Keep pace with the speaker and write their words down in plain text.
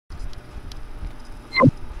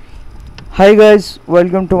Hi guys,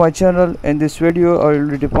 welcome to my channel. In this video I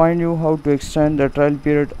will define you how to extend the trial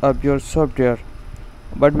period of your software.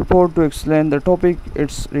 But before to explain the topic,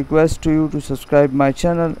 it's request to you to subscribe my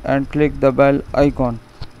channel and click the bell icon.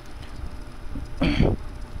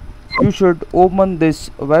 You should open this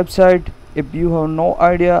website. If you have no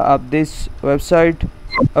idea of this website,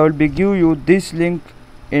 I will give you this link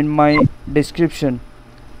in my description.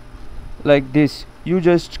 Like this, you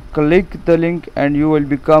just click the link and you will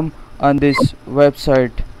become on this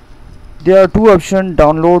website. There are two options: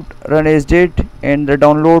 download RunAsDate and the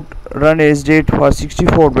download RunAsDate for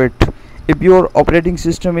 64-bit. If your operating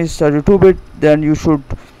system is 32-bit, then you should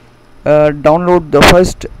download the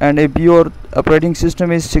first, and if your operating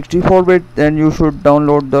system is 64-bit, then you should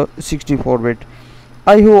download the 64-bit.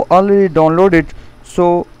 I have already downloaded,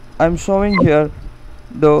 so I'm showing here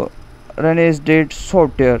the RunAsDate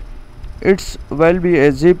software. It's will be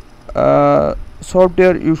a zip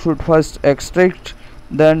software. You should first extract,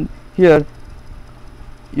 then here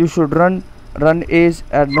you should run as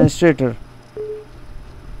administrator.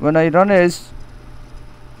 When I run as,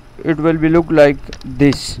 it will be look like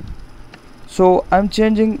this. So I'm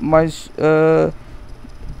changing my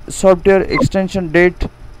software extension date.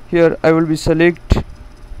 Here I will be select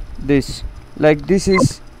this, like this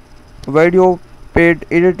is video paid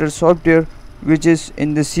editor software, which is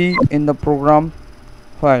in the C in the program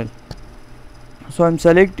file. So I'm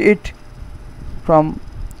select it from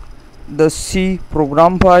the C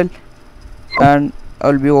program file and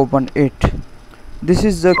I'll be open it. This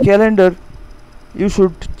is the calendar. You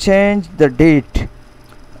should change the date.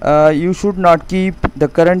 You should not keep the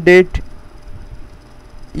current date.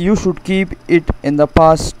 You should keep it in the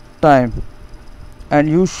past time, and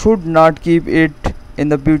you should not keep it in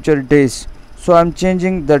the future days. So I'm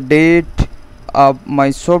changing the date of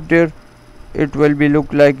my software. It will be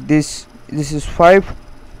look like this. This is 5.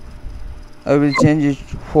 I will change it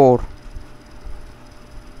 4.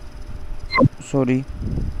 Sorry,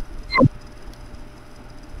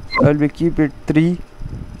 I will be keep it 3,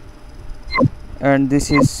 and this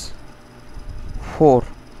is 4.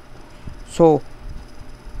 So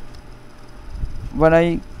when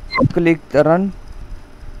I click the run,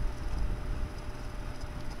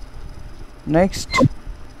 next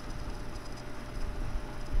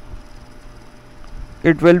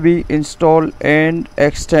it will be install and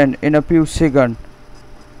extend in a few seconds.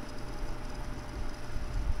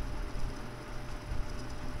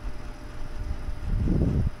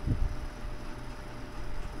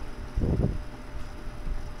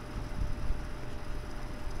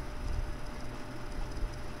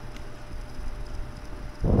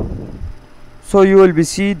 So you will be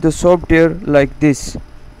see the software like this.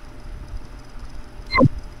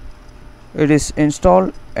 It is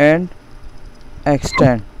install and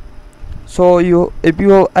extend. So if you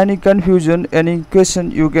have any confusion, any question,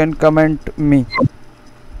 you can comment me.